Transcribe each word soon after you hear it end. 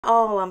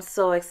Oh, I'm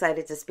so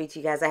excited to speak to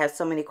you guys. I have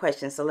so many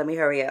questions, so let me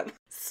hurry up.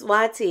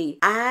 Swati,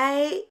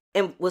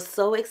 was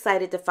so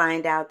excited to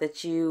find out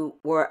that you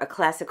were a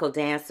classical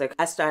dancer.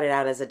 I started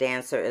out as a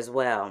dancer as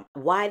well.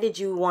 Why did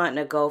you want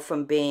to go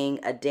from being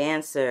a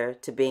dancer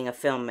to being a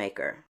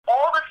filmmaker?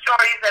 All the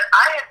stories that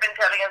I had been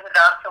telling as a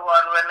dancer were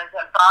on women's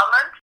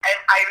empowerment, and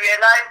I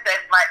realized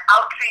that my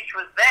outreach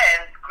was there,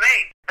 and it's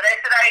great. But I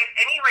said I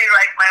anyway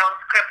write my own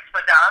scripts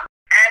for dance,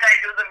 and I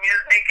do the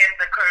music and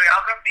the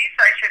choreography, so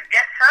I should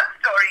get her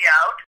story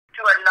out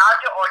to a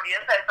larger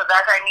audience, and for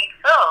that I need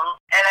film.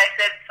 And I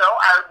said, so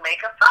I'll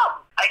make a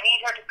film. I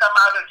need her to come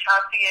out of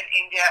Jhansi in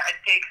India and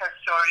take her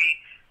story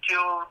to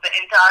the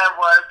entire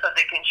world so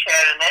they can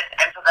share in it,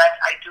 and for that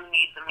I do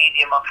need the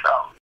medium of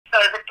film.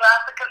 So as a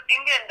classical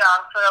Indian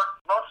dancer,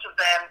 most of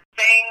them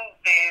sing,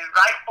 they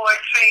write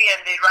poetry, and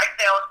they write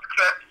their own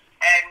scripts,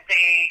 and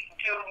they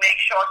do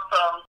make short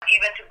films,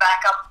 even to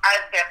back up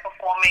as they're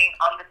performing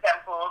on the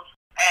temples,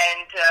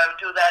 and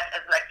do that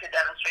as lecture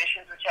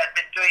demonstrations, which I've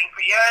been doing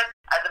for years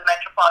at the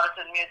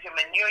Metropolitan Museum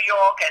in New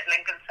York, at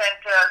Lincoln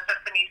Center,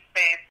 Symphony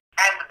Space,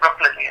 and the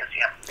Brooklyn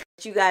Museum.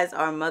 You guys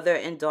are a mother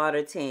and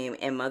daughter team,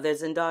 and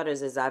mothers and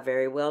daughters, as I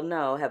very well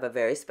know, have a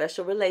very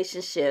special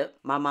relationship.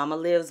 My mama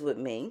lives with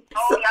me.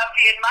 Oh,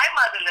 lovely, and my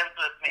mother lives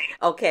with me.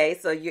 Okay,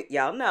 so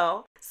y'all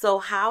know. So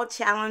how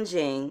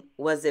challenging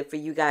was it for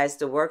you guys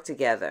to work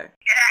together?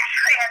 It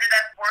actually ended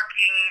up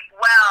working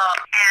well,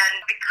 and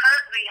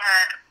because we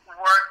had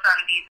worked on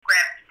these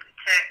scripts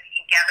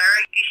together,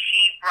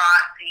 she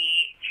brought the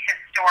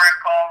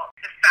historical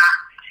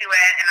facts to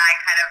it, and I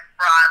kind of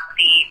brought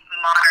the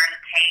modern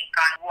take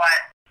on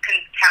what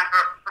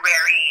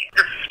contemporary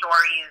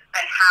stories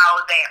and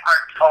how they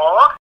are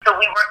told. So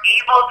we were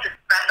able to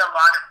spend a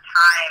lot of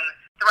time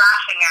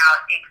thrashing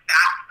out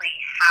exactly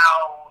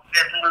how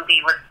this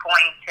movie was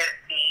going to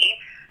be.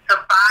 So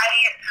by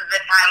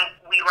the time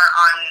we were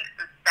on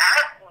the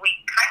set, we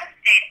kind of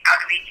stayed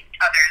out of each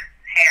other's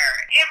hair.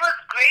 It was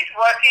great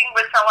working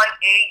with someone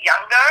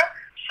younger,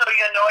 so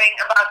you're knowing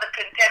about the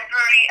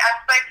contemporary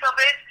aspects of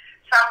it,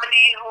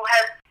 somebody who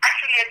has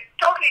actually a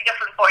totally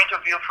different point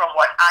of view from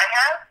what I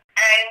have.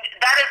 And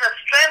that is a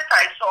strength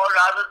I saw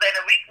rather than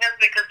a weakness,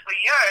 because for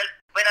years,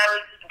 when I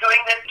was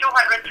doing this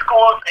 200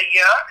 schools a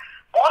year,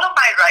 all of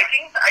my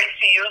writings, I used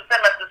to use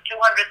them at the 200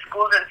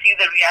 schools and see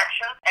the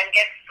reactions and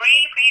get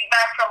free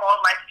feedback from all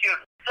my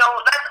students. So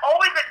that's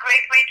always a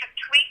great way to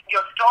tweak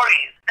your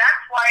stories.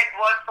 That's why it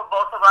works for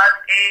both of us.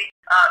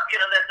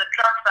 There's a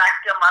trust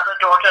factor,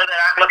 mother-daughter, that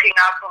I'm looking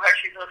out for her,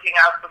 she's looking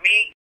out for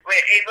me.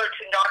 We're able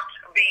to not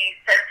be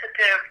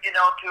sensitive,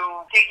 to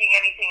taking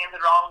anything in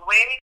the wrong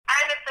way.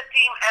 And it's a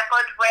team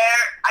effort where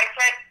I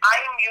said I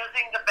am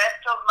using the best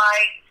of my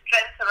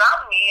strengths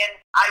around me, and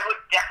I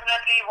would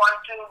definitely want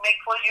to make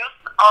full use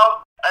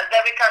of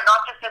Devika,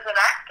 not just as an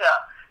actor,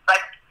 but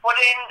put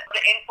in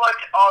the input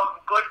of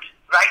good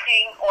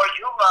writing or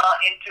humor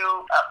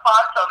into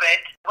parts of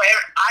it, where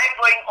I'm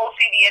going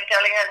OCD and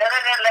telling her, no,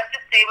 let's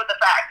just stay with the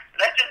facts.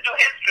 Let's just do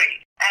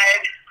history.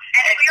 And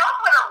we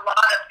also had a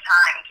lot of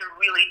time to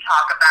really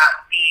talk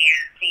about these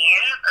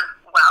themes as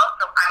well.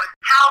 So I was,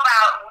 how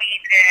about we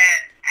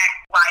did X,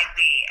 Y, Z?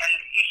 And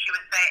she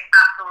would say,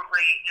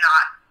 absolutely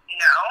not,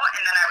 no.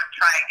 And then I would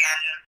try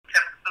again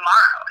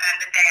tomorrow and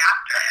the day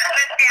after and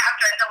the day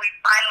after, until we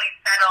finally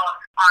settled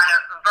on a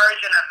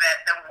version of it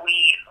that we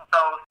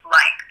both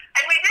liked.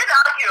 And we did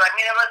argue. I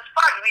mean, it was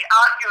fun. We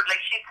argued.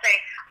 Like, she'd say,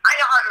 I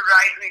know how to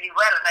write really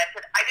well. And I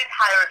said, I didn't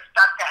hire a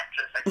stunt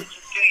actress. I said,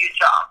 just do your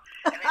job.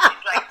 And then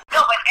she's like,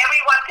 no, but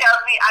everyone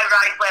tells me I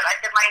write well. I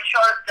said, my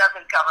insurance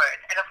doesn't cover it.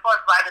 And of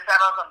course, by the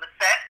time I was on the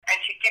set, and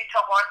she kicked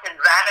her horse and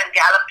ran and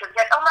galloped and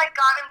said, oh my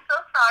God, I'm so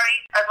sorry.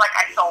 I was like,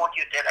 I saw what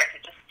you did. I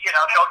said, just,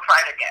 don't try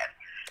it again.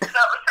 So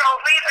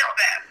leave it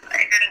there.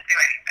 I didn't do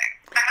anything.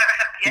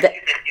 Yes,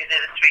 you did. You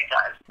did it 3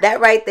 times. That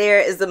right there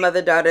is the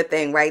mother-daughter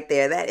thing right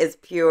there. That is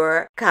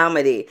pure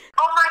comedy.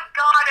 Oh my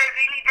God, I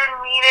really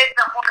didn't mean it.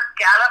 The horse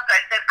galloped.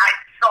 I said, I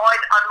saw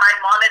it on my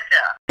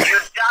monitor. You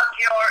dug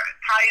your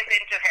ties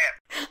into him.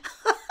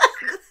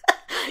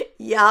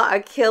 Y'all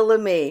are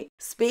killing me.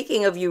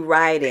 Speaking of you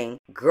riding,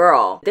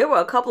 girl, there were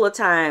a couple of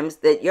times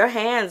that your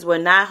hands were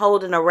not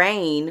holding a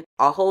rein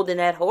or holding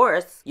that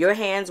horse. Your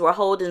hands were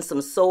holding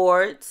some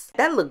swords.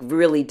 That looked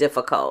really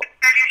difficult. I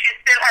tell you, she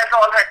still has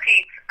all her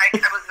teeth. I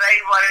was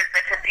very worried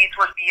that her teeth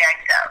would be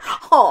yanked out.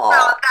 Aww.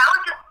 So that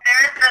was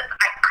there's this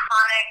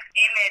iconic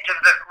image of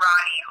the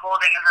Rani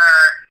holding her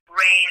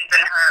reins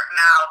in her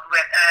mouth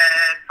with a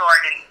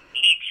sword in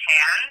each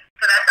hand.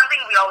 So that's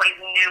something we always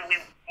knew we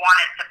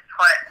wanted to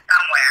put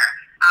somewhere.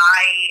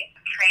 I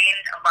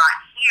trained a lot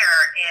here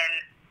in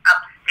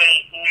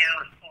upstate New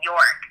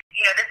York.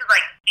 This is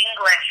like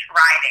English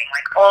riding,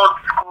 like old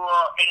school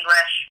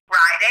English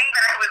riding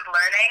that I was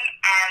learning,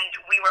 and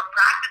we were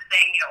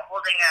practicing,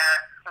 holding a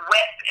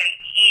whip in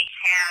each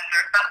hand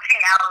or something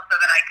else so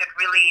that I could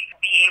really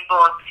be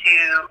able to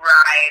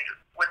ride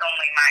with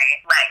only my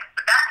legs.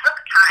 But that took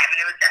time, and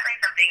it was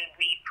definitely something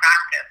we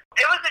practiced.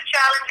 It was a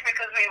challenge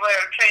because we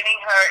were training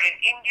her in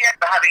India,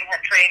 having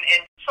her train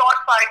in sword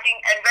fighting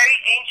and very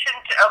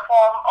ancient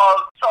form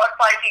of sword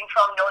fighting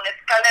known as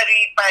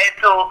Kalari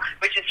Paetu,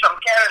 which is from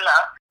Kerala.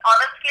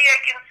 Honestly, I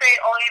can say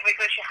only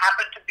because she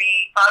happened to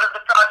be part of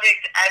the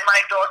project and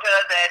my daughter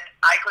that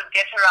I could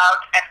get her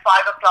out at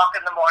 5 o'clock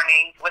in the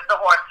morning with the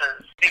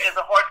horses, because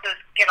the horses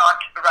cannot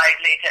ride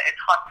later.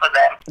 It's hot for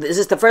them. This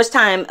is the first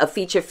time a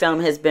feature film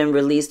has been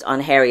released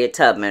on Harriet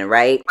Tubman,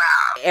 right?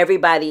 Wow.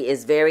 Everybody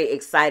is very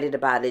excited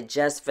about it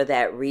just for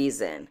that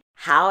reason.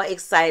 How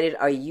excited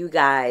are you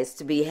guys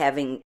to be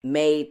having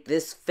made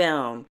this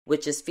film,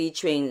 which is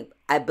featuring,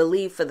 I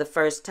believe for the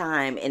first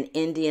time, an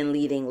Indian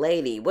leading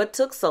lady? What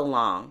took so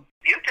long?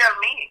 You tell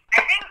me.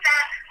 I think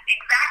that's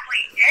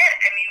exactly it.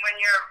 I mean, when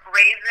you're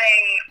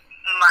raising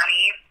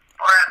money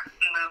for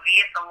a movie,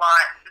 it's a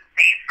lot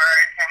safer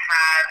to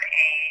have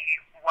a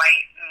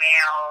white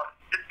male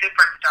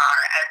superstar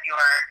as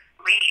your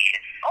lead.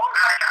 Oh,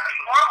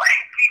 more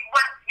likely.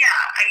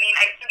 Yeah, I mean,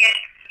 I think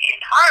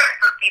it's hard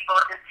for people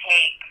to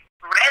take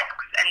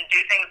risks and do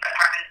things that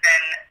haven't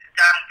been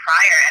done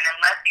prior, and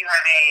unless you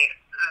have a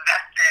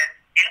vested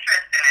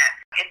interest in it,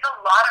 it's a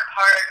lot of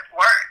hard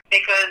work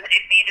because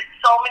it needed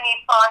so many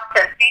parts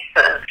and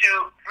pieces to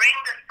bring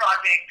this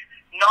project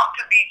not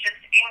to be just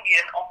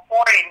Indian or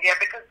for India,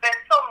 because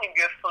there's so many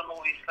beautiful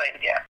movies for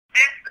India.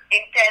 This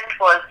intent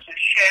was to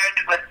share it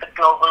with the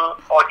global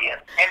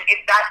audience, and if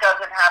that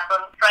doesn't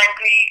happen,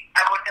 frankly,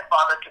 I wouldn't have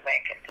bothered to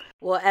make it.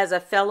 Well, as a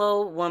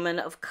fellow woman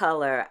of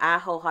color, I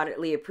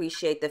wholeheartedly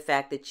appreciate the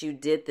fact that you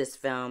did this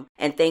film,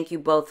 and thank you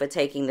both for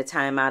taking the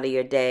time out of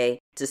your day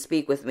to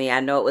speak with me. I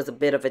know it was a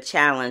bit of a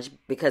challenge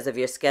because of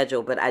your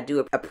schedule, but I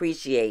do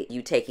appreciate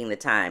you taking the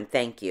time.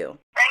 Thank you.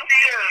 Thank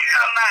you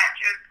so much.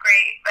 It was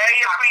great. Very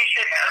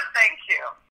appreciative. Thank you.